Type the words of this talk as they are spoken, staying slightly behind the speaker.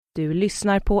Du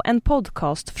lyssnar på en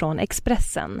podcast från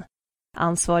Expressen.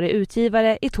 Ansvarig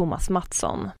utgivare är Thomas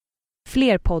Mattsson.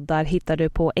 Fler poddar hittar du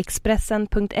på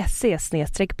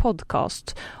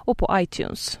expressen.se/podcast och på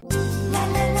iTunes.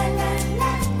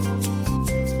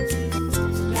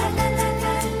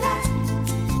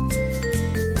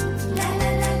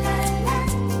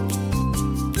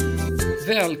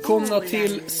 Välkomna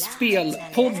till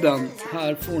Spelpodden.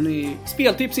 Här får ni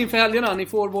speltips inför helgerna. Ni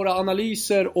får våra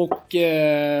analyser och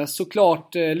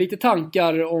såklart lite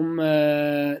tankar om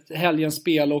helgens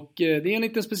spel. Och det är en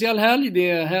lite speciell helg. Det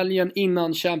är helgen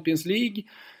innan Champions League.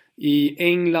 I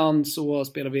England så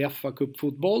spelar vi FA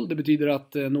Cup-fotboll. Det betyder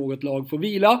att något lag får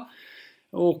vila.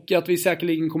 Och att vi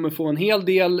säkerligen kommer få en hel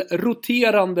del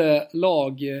roterande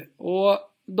lag. Och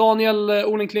Daniel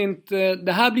Olenklint,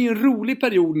 det här blir en rolig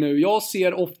period nu. Jag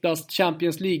ser oftast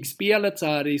Champions League-spelet så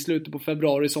här i slutet på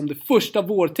februari som det första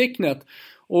vårtecknet.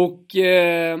 Och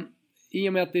i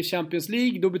och med att det är Champions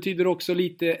League, då betyder det också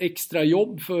lite extra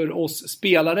jobb för oss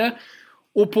spelare.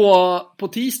 Och på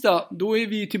tisdag, då är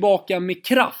vi tillbaka med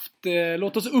kraft.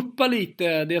 Låt oss uppa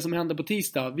lite det som händer på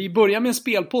tisdag. Vi börjar med en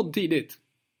spelpodd tidigt.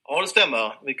 Ja, det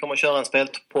stämmer. Vi kommer att köra en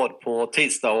spelpodd på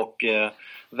tisdag och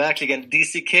verkligen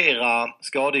dissekera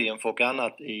skadeinfo och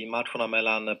annat i matcherna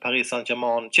mellan Paris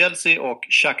Saint-Germain, Chelsea och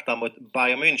Shakhtar mot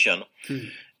Bayern München.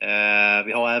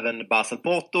 Vi har även Basel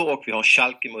Porto och vi har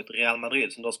Schalke mot Real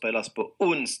Madrid som då spelas på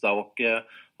onsdag. Och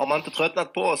har man inte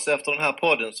tröttnat på oss efter den här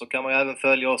podden så kan man ju även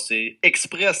följa oss i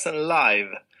Expressen Live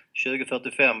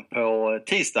 20:45 på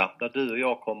tisdag, där du och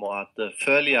jag kommer att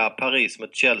följa Paris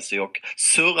mot Chelsea och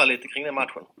surra lite kring den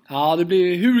matchen. Ja, det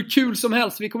blir hur kul som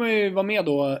helst. Vi kommer ju vara med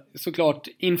då såklart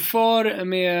inför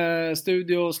med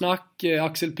studiosnack.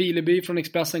 Axel Pileby från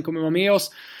Expressen kommer vara med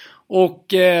oss. Och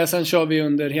sen kör vi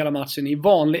under hela matchen i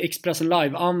vanlig Expressen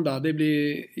Live-anda. Det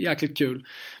blir jäkligt kul.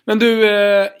 Men du,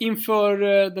 inför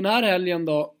den här helgen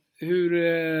då,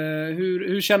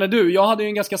 hur känner du? Jag hade ju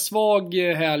en ganska svag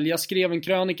helg. Jag skrev en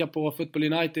krönika på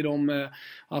Football United om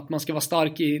att man ska vara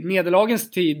stark i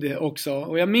nederlagens tid också.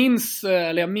 Och jag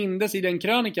mindes i den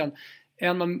krönikan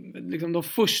en av liksom, de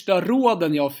första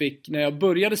råden jag fick när jag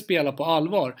började spela på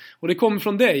allvar. Och det kom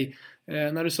från dig.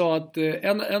 När du sa att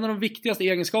en av de viktigaste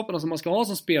egenskaperna som man ska ha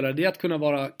som spelare, det är att kunna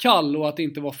vara kall och att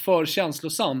inte vara för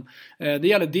känslosam. Det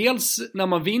gäller dels när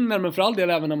man vinner, men för all del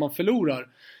även när man förlorar.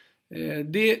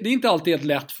 Det är inte alltid helt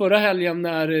lätt. Förra helgen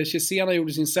när Cesena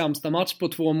gjorde sin sämsta match på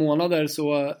 2 månader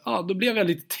så då blev jag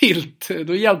lite tilt.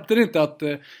 Då hjälpte det inte att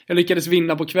jag lyckades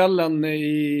vinna på kvällen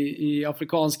i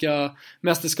afrikanska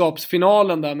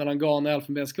mästerskapsfinalen där mellan Ghana och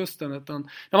Elfenbenskusten. Utan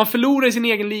när man förlorar i sin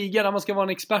egen liga, när man ska vara en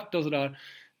expert och sådär,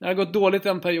 när det har gått dåligt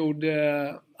en period,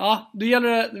 då gäller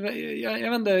det,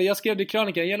 jag vet inte, jag skrev det i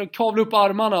krönikan, det gäller att kavla upp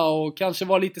armarna och kanske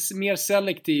vara lite mer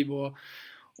selektiv och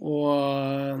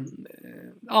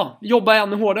jobba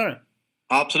ännu hårdare.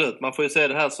 Absolut, man får ju se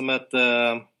det här som ett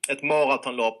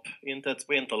maratonlopp, inte ett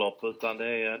sprinterlopp, utan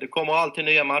det kommer alltid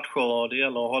nya matcher och det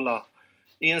gäller att hålla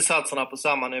insatserna på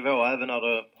samma nivå även när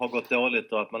det har gått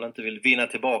dåligt och att man inte vill vinna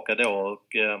tillbaka då.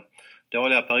 Och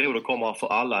dåliga perioder kommer för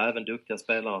alla, även duktiga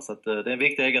spelare, så att det är en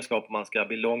viktig egenskap om man ska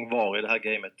bli långvarig i det här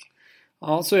gamet.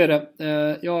 Ja, så är det.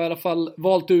 Jag har i alla fall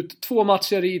valt ut 2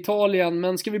 matcher i Italien,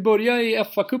 men ska vi börja i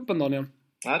FA-cupen, Daniel?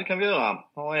 Ja, det kan vi göra.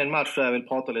 Jag har en match jag vill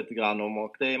prata lite grann om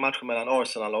och det är matchen mellan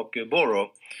Arsenal och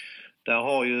Borough. Där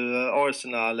har ju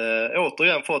Arsenal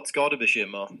återigen fått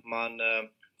skadebekymmer. Man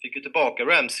fick ju tillbaka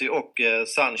Ramsey och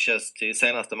Sanchez till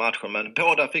senaste matchen, men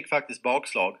båda fick faktiskt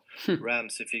bakslag.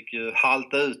 Ramsey fick ju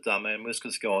halta ut där med en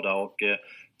muskelskada och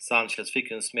Sanchez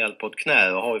fick en smäll på ett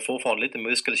knä och har ju fortfarande lite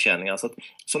muskelkänningar. Så att,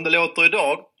 som det låter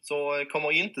idag så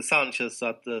kommer inte Sanchez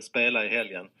att spela i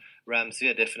helgen. Ramsey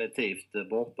är definitivt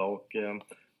borta och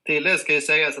till det ska ju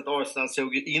sägas att Arsenal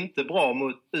såg ju inte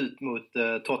bra ut mot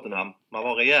Tottenham. Man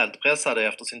var rejält pressade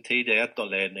efter sin tidiga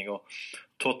 1-ledning och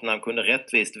Tottenham kunde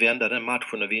rättvist vända den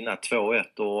matchen och vinna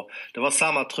 2-1. Och det var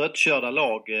samma tröttkörda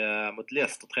lag mot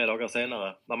Leicester 3 dagar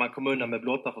senare. När man kom undan med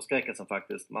blotta förskräckelsen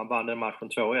faktiskt. Man vann den matchen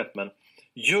 2-1, men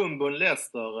jumbon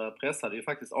Leicester pressade ju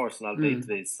faktiskt Arsenal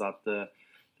bitvis. Så att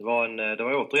det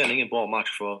var återigen ingen bra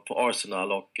match för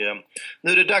Arsenal. Och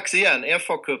nu är det dags igen,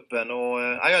 FA-cupen. Och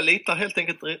jag litar helt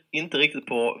enkelt inte riktigt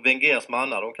på Wengers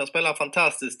mannar. De kan spela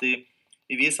fantastiskt i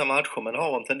vissa matcher, men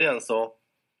har en tendens att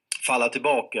falla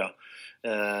tillbaka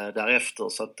därefter.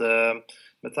 Så att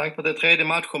med tanke på att det är 3:e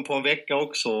matchen på en vecka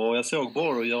också, och jag såg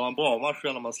Borough göra en bra match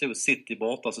när man slog City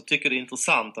borta, så tycker det är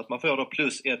intressant att man får då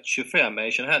plus 1,25 med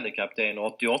Asian Handicap, det är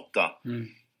 1,88.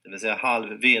 Det vill säga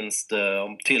halv vinst.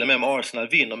 Om till och med om Arsenal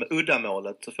vinner med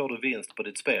uddamålet så får du vinst på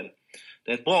ditt spel.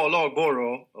 Det är ett bra lag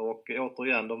Borough, och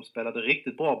återigen, de spelade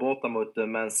riktigt bra borta mot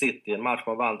Man City, en match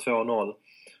man vann 2-0.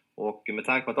 Och med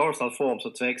tanke på att Arsenal form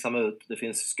så tveksam ut, det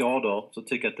finns skador, så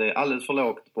tycker jag att det är alldeles för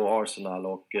lågt på Arsenal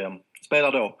och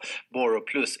spelar då Borough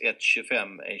plus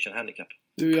 1,25 Asian Handicap.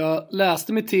 Jag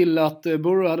läste mig till att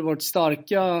Borough hade varit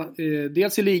starka.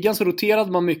 Dels i ligan så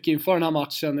roterade man mycket inför den här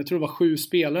matchen. Jag tror det var 7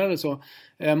 spelare eller så.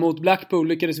 Mot Blackpool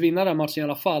lyckades vinna den matchen i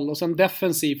alla fall. Och sen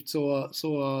defensivt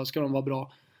så ska de vara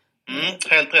bra.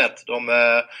 Helt rätt. De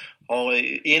har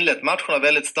inlett matcherna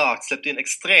väldigt starkt. Släppt in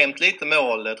extremt lite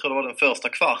mål. Jag tror det var den första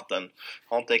kvarten.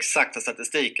 Har inte exakta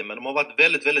statistiken. Men de har varit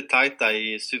väldigt, väldigt tajta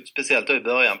speciellt i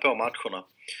början på matcherna.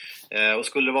 Och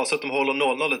skulle det vara så att de håller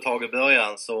 0-0 ett tag i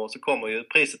början så kommer ju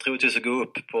priset troligtvis att gå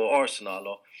upp på Arsenal,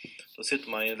 och då sitter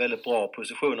man i en väldigt bra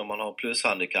position om man har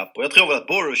plushandikapp. Och jag tror väl att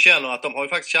Borough känner att de har ju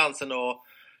faktiskt chansen att,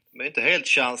 de är inte helt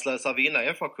chanslösa att vinna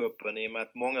FA-cupen i och med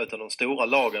att många av de stora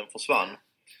lagen försvann.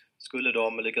 Skulle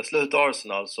de lyckas sluta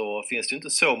Arsenal så finns det ju inte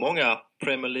så många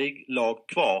Premier League-lag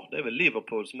kvar. Det är väl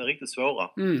Liverpool som är riktigt svåra.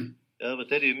 I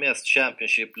övrigt är det ju mest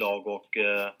Championship-lag och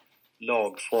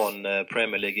lag från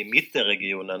Premier League i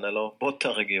mittenregionen eller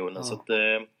bottenregionen. Ja. Så att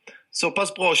så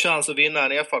pass bra chans att vinna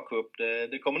en FA-cup.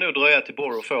 Det kommer nog dröja till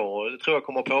Borough får, och det tror jag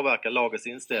kommer att påverka lagets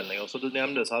inställning. Och så du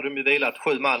nämnde så hade de ju vilat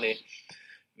 7 man i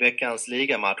veckans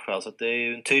ligamatcher, så att det är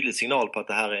ju en tydlig signal på att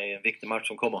det här är en viktig match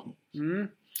som kommer.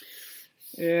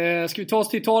 Ska vi ta oss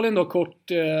till Italien då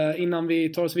kort innan vi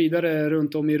tar oss vidare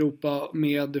runt om i Europa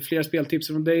med fler speltips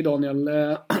från dig, Daniel.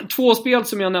 2 spel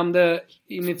som jag nämnde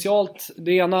initialt.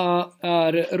 Det ena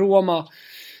är Roma,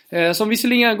 som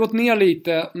visserligen har gått ner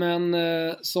lite, men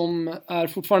som är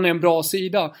fortfarande en bra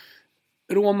sida.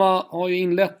 Roma har ju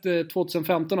inlett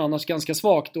 2015 annars ganska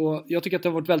svagt, och jag tycker att det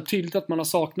har varit väldigt tydligt att man har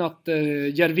saknat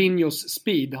Gervinhos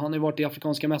speed. Han har ju varit i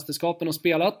afrikanska mästerskapen och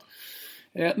spelat.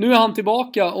 Nu är han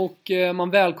tillbaka, och man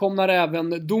välkomnar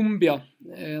även Doumbia,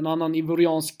 en annan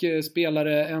ivoriansk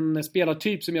spelare, en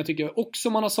spelartyp som jag tycker också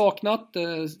man har saknat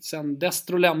sen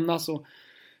Destro lämnas,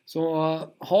 så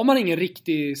har man ingen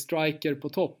riktig striker på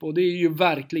topp, och det är ju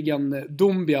verkligen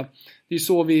Doumbia. Det är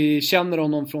så vi känner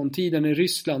honom från tiden i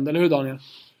Ryssland, eller hur, Daniel?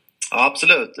 Ja,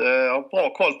 absolut. Jag har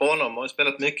bra koll på honom. Jag har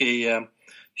spelat mycket i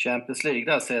Champions League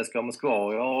där, CSKA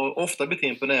Moskva. Jag har ofta blivit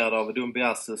imponerad av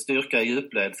Dumbias styrka i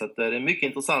djupled, så att det är en mycket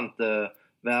intressant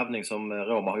värvning som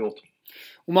Roma har gjort.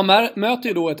 Och man möter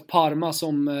ju då ett Parma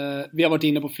som vi har varit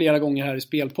inne på flera gånger här i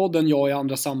Spelpodden, jag i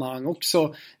andra sammanhang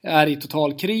också, är i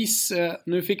total kris.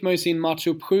 Nu fick man ju sin match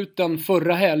uppskjuten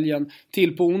förra helgen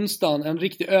till på onsdagen. En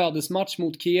riktig ödesmatch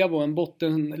mot Kiev, och en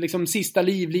botten, liksom sista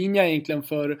livlinja egentligen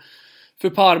för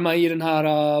Parma i den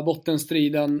här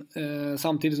bottenstriden,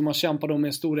 samtidigt som man kämpar då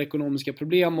med stora ekonomiska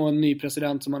problem och en ny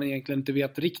president som man egentligen inte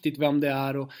vet riktigt vem det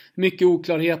är, och mycket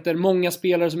oklarheter. Många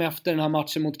spelare som efter den här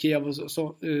matchen mot Kiev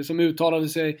som uttalade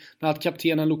sig, bland annat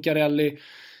kaptenen Lucarelli,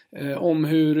 om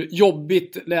hur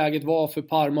jobbigt läget var för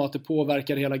Parma och att det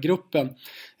påverkar hela gruppen.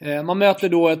 Man möter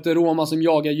då ett Roma som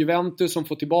jagar Juventus, som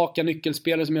får tillbaka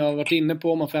nyckelspelare som jag har varit inne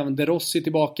på. Man får även De Rossi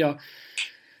tillbaka.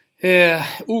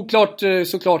 Oklart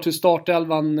såklart hur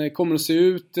startelvan kommer att se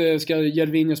ut. Ska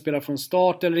Gervinho spela från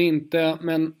start eller inte?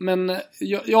 Men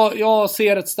jag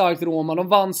ser ett starkt Roma. De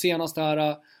vann senast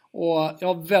här, och jag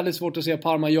har väldigt svårt att se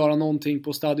Parma göra någonting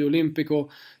på Stadio Olimpico.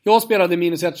 Jag spelade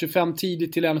minus 1,25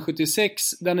 tidigt till 1,76.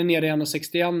 Den är nere i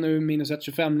 1,61 nu, minus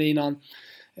 1,25 linan.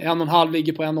 1,5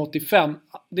 ligger på 1,85.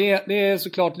 Det är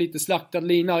såklart lite slaktad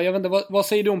lina. Jag vet inte, vad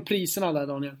säger du om priserna där,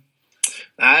 Daniel?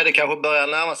 Nej, det kanske börjar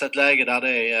närma sig ett läge där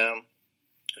det är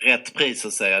rätt pris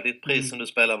att säga. Ditt pris som du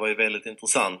spelar var ju väldigt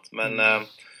intressant. Men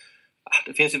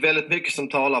det finns ju väldigt mycket som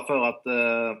talar för att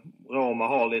Roma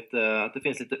har att det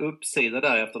finns lite uppsida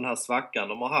där efter den här svackan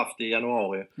de har haft i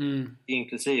januari.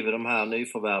 Inklusive de här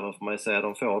nyförvärven, får man ju säga.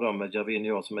 De får dem med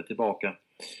Gervinho som är tillbaka.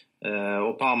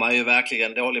 Och Parma är ju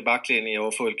verkligen dålig backlinje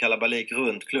och full kalabalik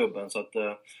runt klubben. Så att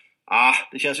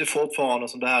det känns ju fortfarande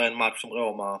som det här är en match som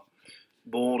Roma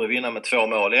borde vinna med 2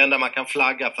 mål. Det enda man kan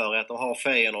flagga för är att de har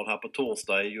Feyenoord här på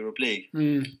torsdag i Europa League.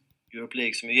 Europa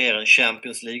League som ger en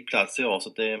Champions League-plats i år. Så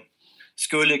det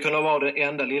skulle kunna vara det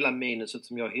enda lilla minuset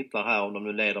som jag hittar här, om de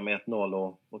nu leder med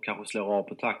 1-0 och kanske slår av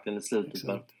på takten i slutet.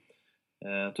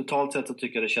 Men, totalt sett så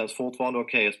tycker jag det känns fortfarande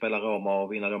okej att spela Roma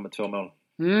och vinna dem med 2 mål.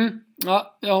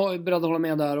 Ja, jag är beredd att hålla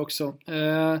med där också.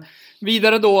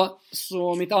 Vidare då,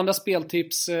 så mitt andra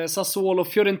speltips, Sassuolo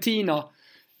Fiorentina.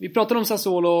 Vi pratade om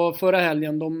Sassuolo förra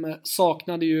helgen. De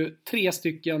saknade ju 3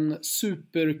 stycken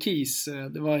superkeys.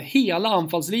 Det var hela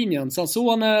anfallslinjen.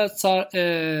 Sansone,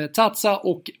 Tazza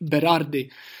och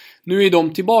Berardi. Nu är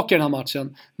de tillbaka i den här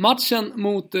matchen. Matchen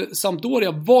mot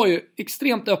Sampdoria var ju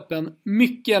extremt öppen.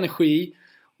 Mycket energi.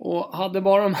 Och hade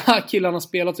bara de här killarna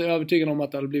spelat så är jag övertygad om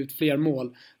att det hade blivit fler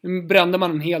mål. Nu brände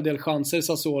man en hel del chanser i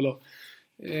Sassuolo.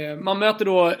 Man möter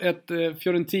då ett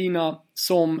Fiorentina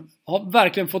som har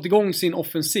verkligen fått igång sin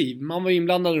offensiv. Man var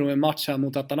inblandad i en match här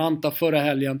mot Atalanta förra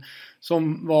helgen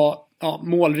som var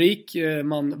målrik.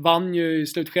 Man vann ju i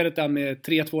slutskedet där med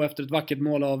 3-2 efter ett vackert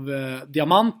mål av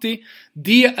Diamanti.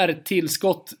 Det är ett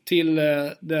tillskott till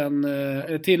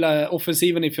till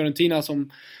offensiven i Fiorentina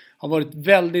som har varit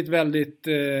väldigt, väldigt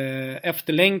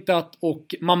efterlängtat,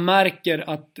 och man märker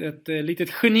att ett litet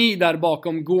geni där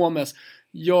bakom Gomes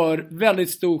gör väldigt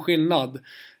stor skillnad.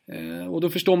 Och då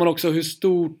förstår man också hur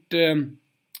stort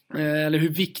eller hur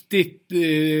viktigt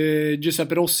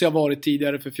Giuseppe Rossi har varit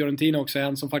tidigare för Fiorentina också.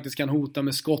 En som faktiskt kan hota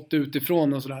med skott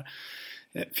utifrån och sådär.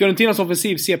 Fiorentinas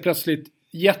offensiv ser plötsligt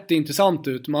jätteintressant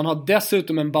ut. Man har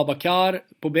dessutom en Babacar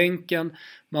på bänken.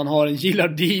 Man har en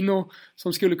Gilardino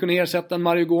som skulle kunna ersätta en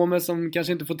Mario Gomez som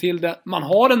kanske inte får till det. Man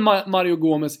har en Mario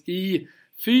Gomez i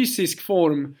fysisk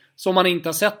form som man inte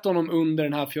har sett honom under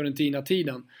den här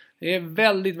Fiorentina-tiden. Det är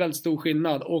väldigt, väldigt stor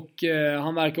skillnad, och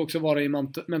han verkar också vara i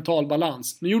mental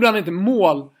balans. Nu gjorde han inte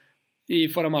mål i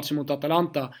förra matchen mot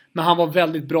Atalanta, men han var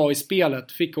väldigt bra i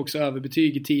spelet. Fick också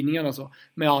överbetyg i tidningarna så,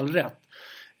 med all rätt.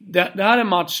 Det här är en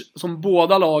match som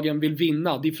båda lagen vill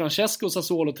vinna. Di Francesco,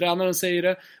 Sassuolo-tränaren, säger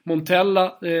det.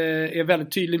 Montella är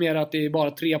väldigt tydlig med att det är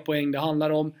bara 3 poäng det handlar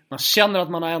om. Man känner att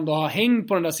man ändå har hängt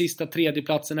på den där sista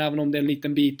tredjeplatsen, även om det är en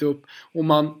liten bit upp. Och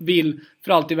man vill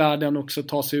för allt i världen också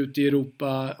ta sig ut i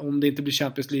Europa. Om det inte blir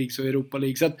Champions League så Europa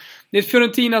League. Så att det är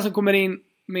Fiorentina som kommer in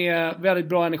med väldigt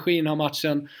bra energi i den här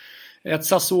matchen. Ett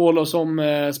Sassuolo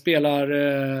som spelar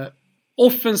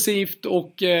offensivt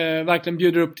och verkligen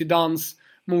bjuder upp till dans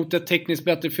mot ett tekniskt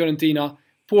bättre Fiorentina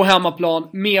på hemmaplan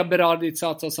med Berardi,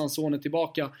 Zaza och Sansone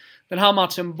tillbaka. Den här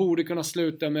matchen borde kunna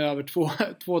sluta med över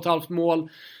 2,5 mål.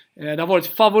 Det har varit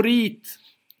favorit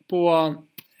på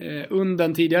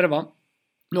unden tidigare, va?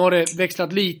 Nu har det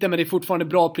växlat lite, men det är fortfarande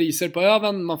bra priser på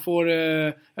öven. Man får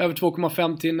över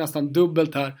 2,5 till nästan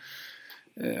dubbelt här.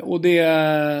 Och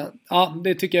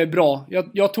det tycker jag är bra.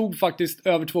 Jag tog faktiskt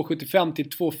över 2,75 till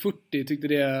 2,40. Tyckte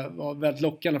det var väldigt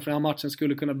lockande, för den här matchen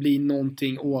skulle kunna bli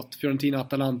någonting åt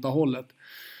Fiorentina-Atalanta-hållet.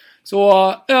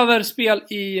 Så överspel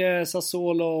i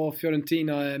Sassuolo och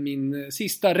Fiorentina är min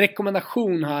sista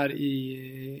rekommendation här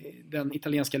i den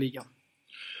italienska ligan.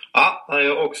 Ja, jag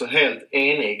är också helt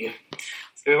enig.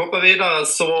 Ska vi hoppa vidare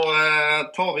så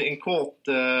tar vi en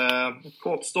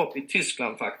kort stopp i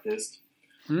Tyskland faktiskt.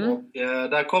 Och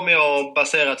där kommer jag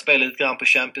basera ett spel lite grann på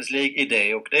Champions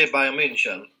League-idé, och det är Bayern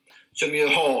München som ju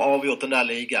har avgjort den där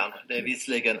ligan. Det är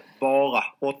visserligen bara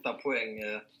 8 poäng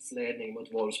ledning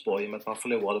mot Wolfsburg, med att man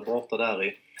förlorade borta där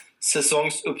i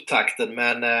säsongsupptakten,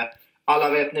 men alla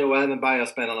vet nog, även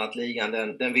Bayern-spelarna, att ligan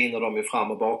den vinner de ju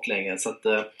fram och baklänges. Så att,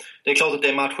 det är klart att det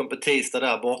är matchen på tisdag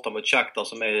där borta mot Shakhtar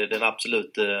som är den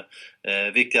absolut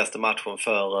viktigaste matchen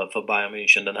för Bayern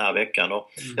München den här veckan.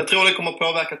 Och jag tror det kommer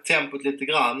påverka tempot lite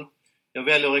grann. Jag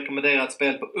väljer att rekommendera ett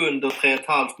spel på under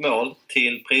 3,5 mål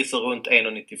till priser runt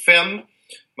 1,95.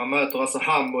 Man möter alltså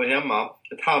Hamburg hemma.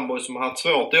 Ett Hamburg som har haft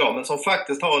svårt i år, men som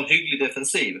faktiskt har en hygglig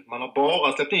defensiv. Man har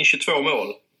bara släppt in 22 mål.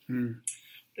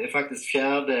 Det är faktiskt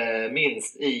 4:e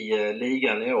minst i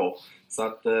ligan i år. Så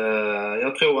att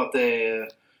jag tror att det är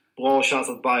bra chans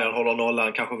att Bayern håller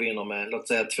nollan, kanske vinner med, låt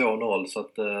säga 2-0. Så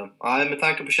att med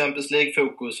tanke på Champions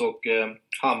League-fokus och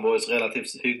Hamburgs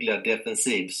relativt hyggliga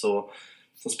defensiv så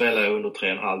spelar jag under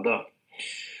 3,5 där.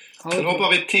 Sen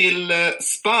hoppar vi till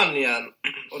Spanien,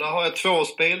 och där har jag 2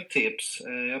 speltips.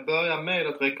 Jag börjar med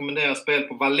att rekommendera spel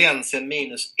på Valencia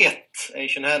 -1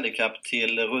 Asian Handicap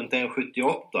till runt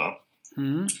 1,78.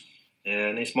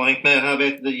 Ni som har hängt med här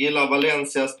vet, gillar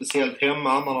Valencia speciellt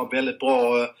hemma. Man har väldigt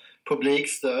bra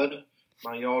publikstöd.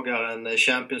 Man jagar en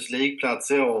Champions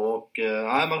League-plats i år, och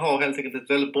man har helt enkelt ett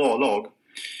väldigt bra lag.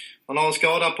 Man har en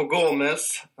skada på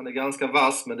Gomes. Han är ganska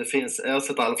vass, men det finns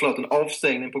en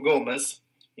avstängning på Gomes.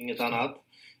 Inget annat.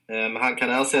 Men han kan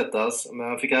ersättas. Men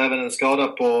han fick även en skada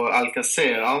på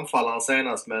Alcacer, anfallaren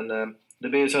senast. Men det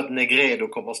blir ju så att Negredo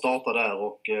kommer att starta där,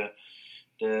 och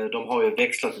de har ju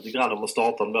växlat lite grann om att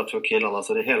starta de där 2 killarna,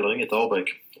 så det är heller inget avbräck.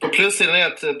 På plussidan är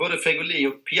att både Fegoli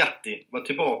och Piatti var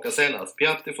tillbaka senast.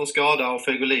 Piatti från skada och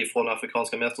Fegoli från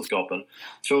Afrikanska mästerskapen.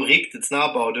 2 riktigt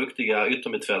snabba och duktiga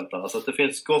yttermittfältare, så att det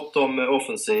finns gott om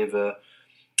offensiv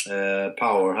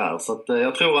power här. Så att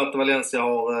jag tror att Valencia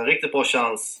har riktigt bra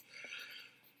chans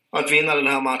att vinna den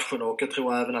här matchen, och jag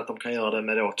tror även att de kan göra det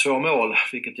med 2 mål,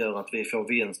 vilket gör att vi får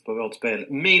vinst på vårt spel.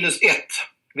 -1.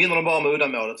 Vinner de bara med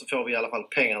uddamålet så får vi i alla fall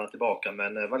pengarna tillbaka.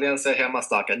 Men Valencia är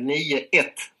hemmastarka.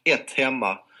 9-1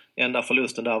 hemma. Enda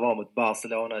förlusten där var mot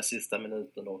Barcelona i sista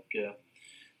minuten. Och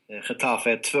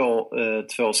Getafe är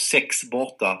 2-6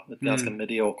 borta. Ett ganska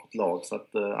mediokert lag. Så att,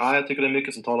 jag tycker det är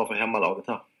mycket som talar för hemmalaget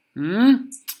här.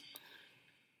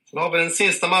 Sen har vi den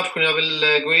sista matchen jag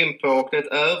vill gå in på, och det är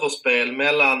ett överspel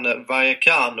mellan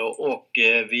Vallecano och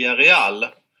Villarreal.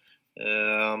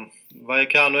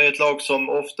 Vallecano är ett lag som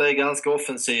ofta är ganska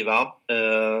offensiva.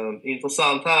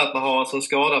 Intressant här att man har en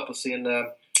skada på sin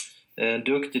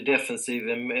duktig defensiv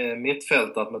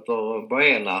mittfältare som heter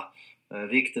Baena.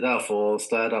 Viktig där för att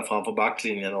städa framför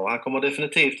backlinjen, och han kommer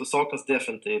definitivt att saknas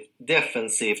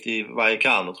defensivt i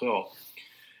Vallecano, tror jag.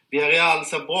 Villarreal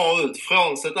ser bra ut,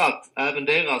 frånsett att även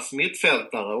deras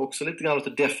mittfältare också lite grann åt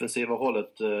det defensiva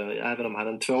hållet, även om han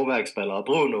är en tvåvägsspelare.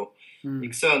 Bruno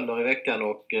gick sönder i veckan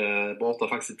och borta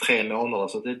faktiskt i 3 månader,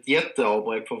 så det är ett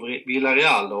jätteavbräck för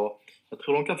Villarreal, och jag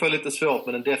tror de kan få lite svårt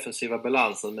med den defensiva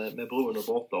balansen med Bruno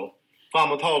borta.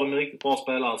 Framåt har de en riktigt bra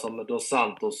spelare som Dos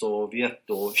Santos och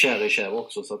Vietto och Cheryshev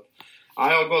också, så att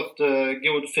ja, jag har gått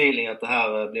god feeling att det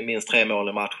här blir minst 3 mål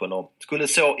i matchen, och skulle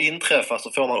så inträffa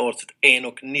så får man oddset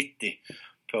 1,90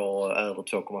 på över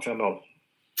 2,5 mål.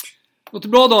 Låter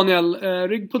bra, Daniel.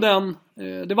 Rygg på den.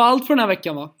 Det var allt för den här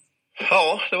veckan, va?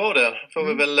 Ja, det var det. Får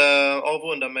vi väl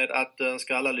avrunda med att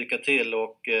önska alla lycka till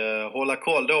och hålla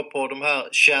koll då på de här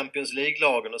Champions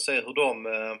League-lagen och se hur de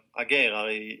agerar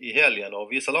i helgen.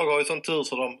 Och vissa lag har ju sån tur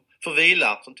så de får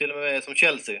vila, som till och med är som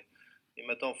Chelsea. I och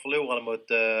med att de förlorade mot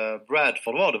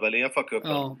Bradford var det väl i FA-cupen.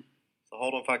 Ja. Så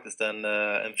har de faktiskt en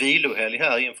vilohelg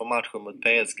här inför matchen mot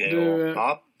PSG.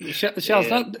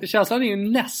 Känslan är ju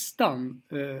nästan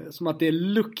som att det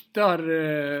luktar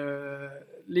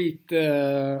lite,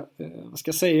 vad ska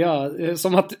jag säga,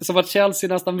 som att Chelsea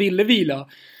nästan ville vila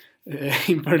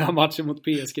inför den här matchen mot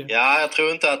PSG. Ja, jag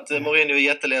tror inte att Mourinho är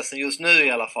jätteledsen just nu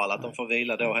i alla fall, att de får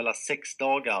vila då hela 6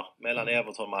 dagar mellan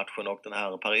Everton-matchen och den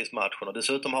här Paris-matchen. Och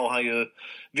dessutom har han ju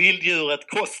vilddjuret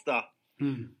Costa.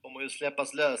 Kommer ju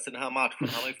släppas lös i den här matchen.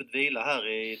 Han har ju fått vila här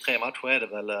i 3 matcher är det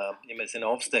väl med sin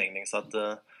avstängning. Så att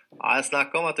jag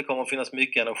snackar om att det kommer att finnas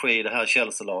mycket energi i det här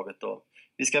Chelsea-laget. Och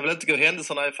vi ska väl inte gå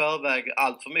händelserna i förväg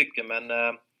allt för mycket, men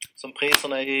som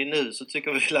priserna är nu så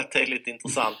tycker vi väl att det är lite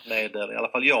intressant med, i alla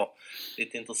fall jag,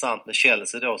 lite intressant med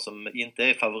Chelsea då, som inte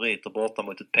är favoriter borta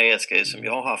mot ett PSG som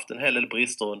jag har haft en hel del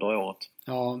brister under året.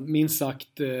 Ja, minst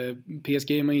sagt.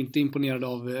 PSG är man inte imponerad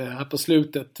av här på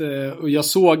slutet. Och jag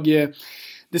såg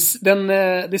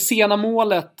det sena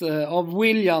målet av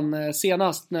Willian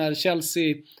senast när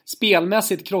Chelsea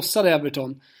spelmässigt krossade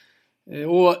Everton.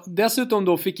 Och dessutom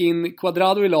då fick in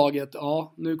Cuadrado i laget.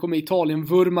 Ja, nu kommer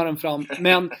Italien-vurmaren fram.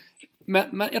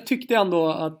 Men jag tyckte ändå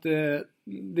att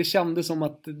det kändes som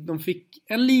att de fick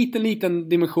en liten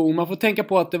dimension. Man får tänka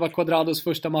på att det var Cuadrados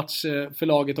första match för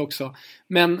laget också.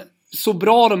 Men så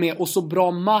bra de är och så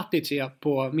bra Matic är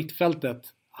på mittfältet.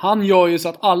 Han gör ju så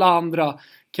att alla andra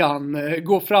kan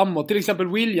gå framåt. Till exempel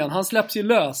William, han släpps ju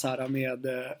lös här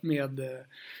med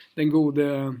den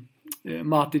gode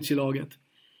Matic i laget.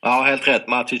 Ja, helt rätt.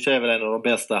 Matic är väl en av de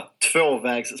bästa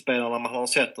tvåvägsspelarna man har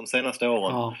sett de senaste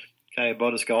åren. Ja. Kan ju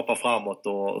både skapa framåt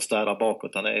och städa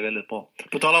bakåt. Han är väldigt bra.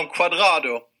 På tal om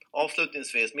Cuadrado,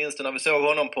 avslutningsvis, minns du när vi såg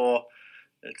honom på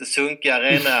lite sunkiga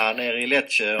arena nere i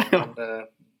Lecce?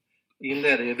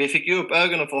 Vi fick ju upp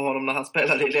ögonen för honom när han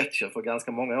spelade i Lecce för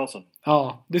ganska många år sedan.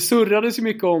 Ja, det surrades ju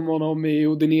mycket om honom i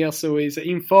Udinese och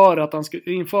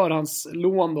inför hans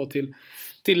lån då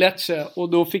till Lecce. Och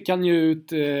då fick han ju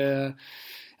ut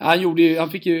han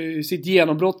fick ju sitt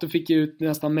genombrott och fick ut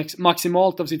nästan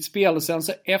maximalt av sitt spel. Och sen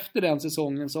så efter den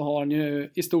säsongen så har han ju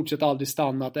i stort sett aldrig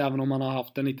stannat, även om han har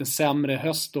haft en lite sämre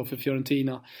höst då för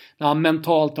Fiorentina, när han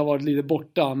mentalt har varit lite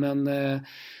borta. Men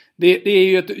det är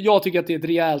ju jag tycker att det är ett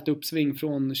rejält uppsving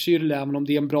från Schürrle, även om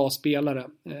det är en bra spelare.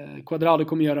 Cuadrado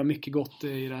kommer göra mycket gott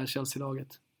i det här Chelsea-laget.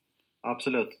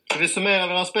 Absolut. Ska vi summera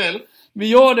våra spel? Vi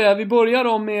gör det. Vi börjar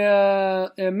då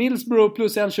med Middlesbrough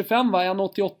plus 1,25, va?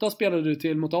 1,88 spelade du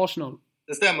till mot Arsenal.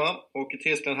 Det stämmer. Och i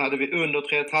Tyskland hade vi under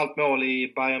 3,5 mål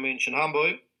i Bayern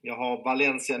München-Hamburg. Jag har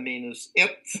Valencia minus 1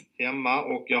 hemma.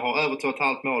 Och jag har över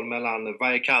 2,5 mål mellan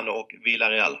Vallecano och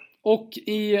Villarreal. Och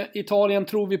i Italien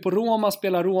tror vi på Roma.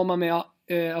 Spelar Roma med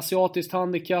asiatiskt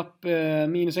handikapp.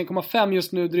 Minus 1,5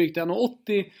 just nu, drygt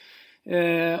 1,80.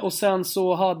 Och sen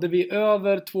så hade vi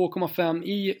över 2,5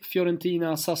 i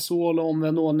Fiorentina Sassuolo,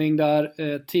 omvänd ordning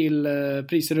där, till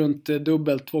priser runt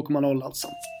dubbelt 2,0 alltså.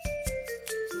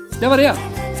 Det var det.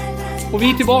 Och vi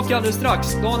är tillbaka alldeles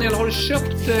strax. Daniel, har du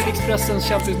köpt Expressens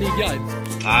Champions League-guide?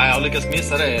 Nej, jag har lyckats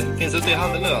missa det. Finns ute i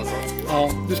handeln nu alltså?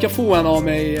 Ja, du ska få en av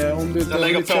mig om du inte vill köpa. Jag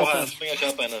lägger på här, springer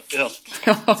köpa en nu. Vi hörs.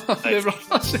 Ja, det är bra.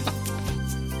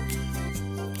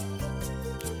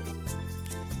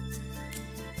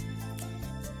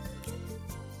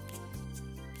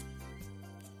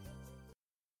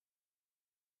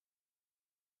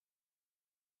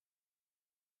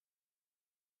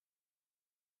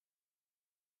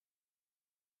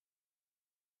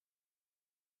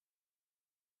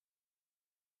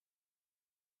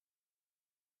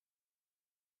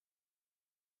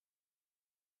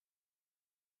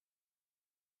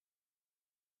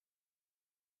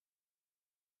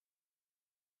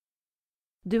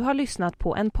 Du har lyssnat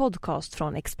på en podcast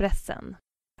från Expressen.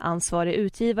 Ansvarig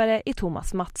utgivare är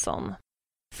Thomas Mattsson.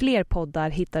 Fler poddar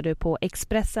hittar du på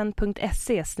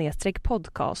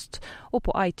expressen.se/podcast och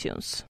på iTunes.